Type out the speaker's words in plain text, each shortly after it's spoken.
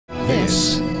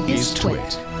This is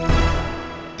Twit.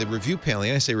 The review panel, the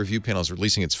NSA review panel is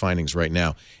releasing its findings right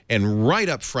now. And right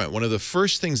up front, one of the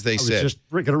first things they said... I was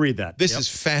just going to read that. This is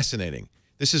fascinating.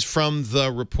 This is from the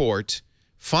report.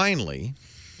 Finally,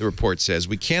 the report says,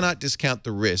 we cannot discount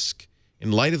the risk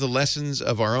in light of the lessons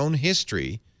of our own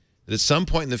history that at some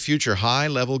point in the future,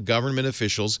 high-level government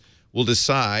officials will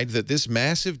decide that this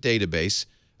massive database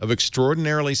of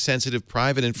extraordinarily sensitive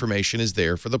private information is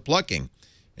there for the plucking.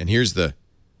 And here's the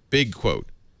big quote.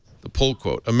 The pull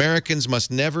quote, Americans must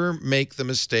never make the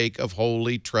mistake of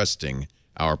wholly trusting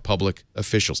our public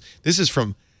officials. This is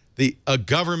from a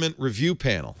government review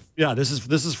panel. Yeah, this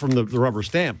is from the rubber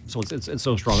stamp, so it's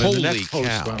so strong. Holy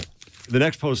cow. The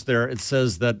next post there, it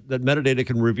says that metadata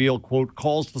can reveal, quote,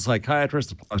 calls to the psychiatrist,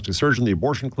 the plastic surgeon, the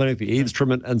abortion clinic, the AIDS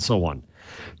treatment, and so on.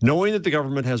 Knowing that the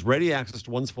government has ready access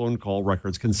to one's phone call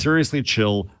records can seriously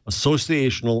chill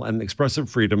associational and expressive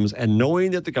freedoms, and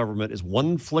knowing that the government is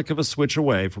one flick of a switch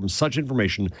away from such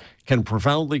information can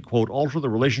profoundly, quote, alter the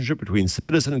relationship between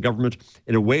citizen and government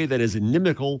in a way that is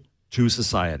inimical to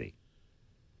society.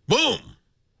 Boom!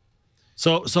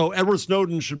 So Edward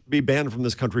Snowden should be banned from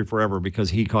this country forever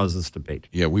because he caused this debate.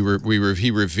 Yeah,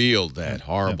 he revealed that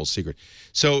horrible secret.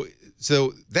 So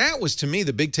that was, to me,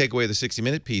 the big takeaway of the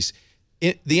 60-minute piece.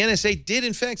 The NSA did,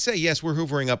 in fact, say, yes, we're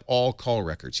hoovering up all call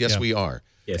records. Yes, we are.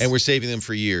 Yes. And we're saving them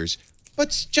for years. But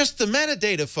it's just the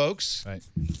metadata, folks. Right.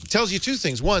 Tells you two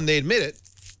things. One, they admit it.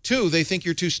 Two, they think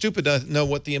you're too stupid to know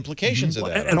what the implications of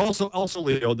that are. And also,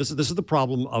 Leo, this is the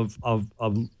problem of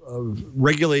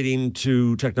regulating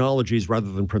to technologies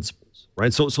rather than principles,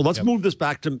 right? So let's move this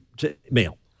back to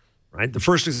mail, right? The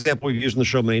first example we've used in the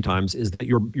show many times is that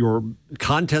your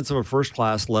contents of a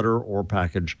first-class letter or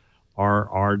package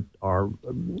can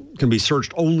be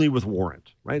searched only with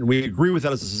warrant, right? And we agree with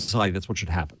that as a society. That's what should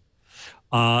happen.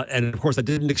 And of course, that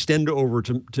didn't extend over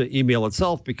to email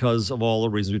itself because of all the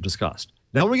reasons we've discussed.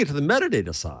 Now we get to the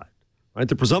metadata side, right?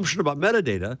 The presumption about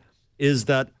metadata is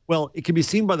that, well, it can be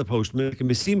seen by the postman, it can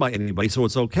be seen by anybody, so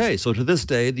it's okay. So to this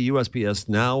day, the USPS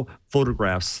now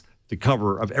photographs the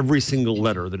cover of every single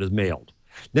letter that is mailed.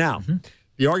 Now,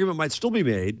 the argument might still be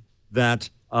made that,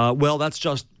 well, that's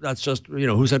just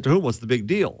who sent to whom, what's the big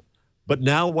deal? But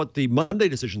now what the Monday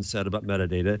decision said about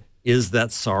metadata is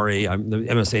that, sorry, the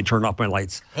NSA turned off my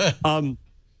lights,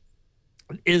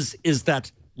 is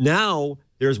that now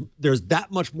there's that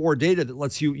much more data that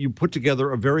lets you put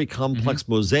together a very complex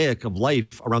mosaic of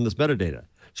life around this metadata.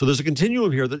 So there's a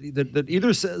continuum here that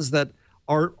either says that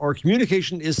our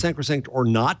communication is sacrosanct or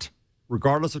not,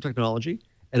 regardless of technology,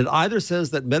 and it either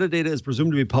says that metadata is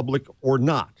presumed to be public or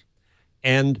not.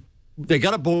 And they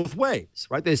got it both ways,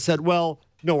 right? They said, well,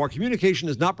 no, our communication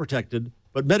is not protected,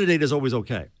 but metadata is always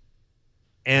okay.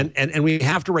 And we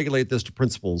have to regulate this to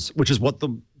principles, which is what the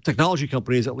technology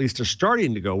companies at least are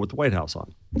starting to go with the White House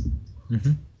on.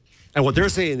 And what they're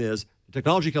saying is the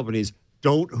technology companies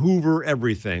don't hoover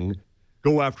everything,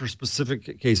 go after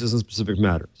specific cases and specific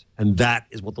matters. And that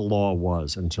is what the law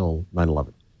was until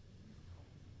 9/11.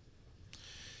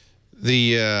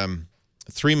 The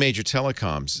three major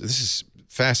telecoms, this is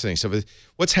fascinating. So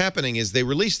what's happening is they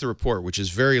released the report, which is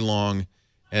very long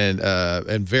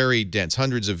and very dense,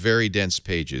 hundreds of very dense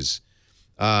pages.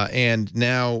 And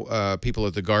now people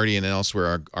at The Guardian and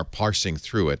elsewhere are parsing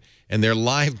through it, and they're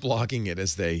live blogging it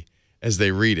as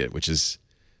they read it, which is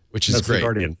That's great. The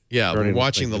Guardian. Yeah, Guardian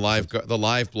watching the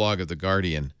live blog of The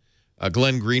Guardian.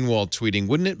 Glenn Greenwald tweeting,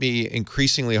 wouldn't it be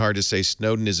increasingly hard to say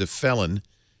Snowden is a felon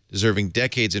deserving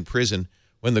decades in prison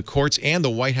when the courts and the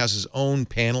White House's own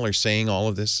panel are saying all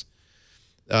of this?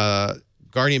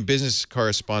 Guardian business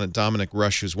correspondent Dominic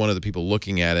Rush, who's one of the people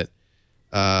looking at it,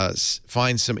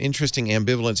 finds some interesting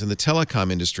ambivalence in the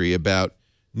telecom industry about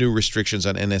new restrictions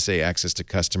on NSA access to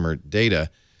customer data.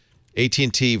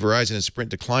 AT&T, Verizon, and Sprint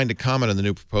declined to comment on the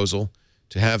new proposal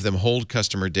to have them hold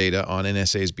customer data on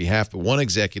NSA's behalf, but one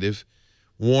executive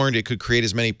warned it could create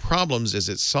as many problems as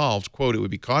it solved. Quote, it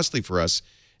would be costly for us,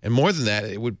 and more than that,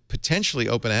 it would potentially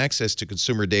open access to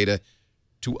consumer data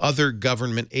to other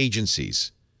government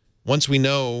agencies. Once they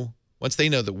know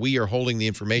that we are holding the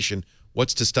information,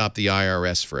 what's to stop the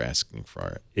IRS for asking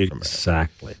for it?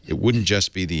 Exactly. It wouldn't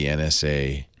just be the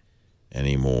NSA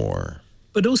anymore.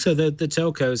 But also the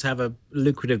telcos have a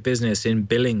lucrative business in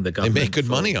billing the government. They make good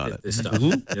money on it. This stuff.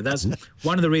 That's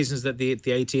one of the reasons that the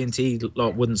AT&T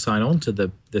lot wouldn't sign on to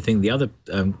the thing the other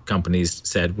companies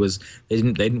said was they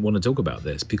didn't want to talk about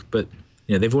this. But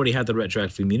they've already had the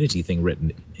retroactive immunity thing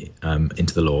written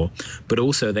into the law, but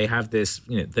also they have this,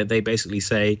 that they basically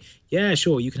say, yeah,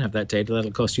 sure, you can have that data,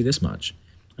 that'll cost you this much.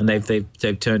 And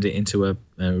they've turned it into a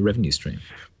revenue stream.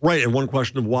 Right, and one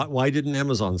question of why didn't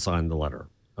Amazon sign the letter?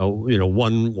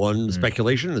 One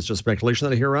speculation, it's just speculation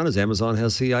that I hear around, is Amazon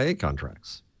has CIA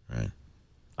contracts. Right.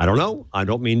 I don't know. I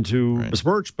don't mean to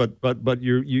besmirch, but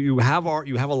you have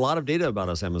a lot of data about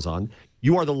us, Amazon.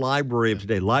 You are the library of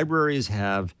today. Libraries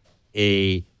have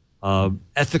a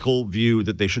ethical view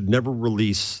that they should never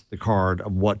release the card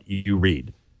of what you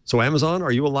read. So Amazon,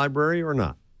 are you a library or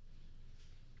not?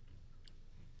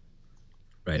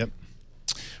 Right. Yep.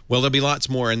 Well, there'll be lots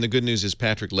more, and the good news is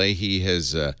Patrick Leahy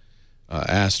has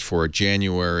asked for a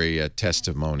January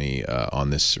testimony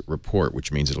on this report,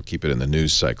 which means it'll keep it in the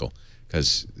news cycle,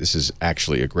 because this is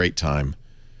actually a great time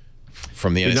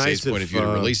from the NSA's point of view to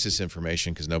release this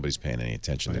information, because nobody's paying any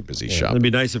attention. They're busy shopping. It'd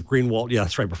be nice if Greenwald,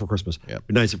 that's right, before Christmas. Yeah. It'd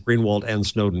be nice if Greenwald and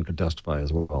Snowden could testify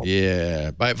as well.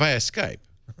 Yeah, via Skype.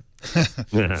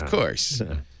 Of course.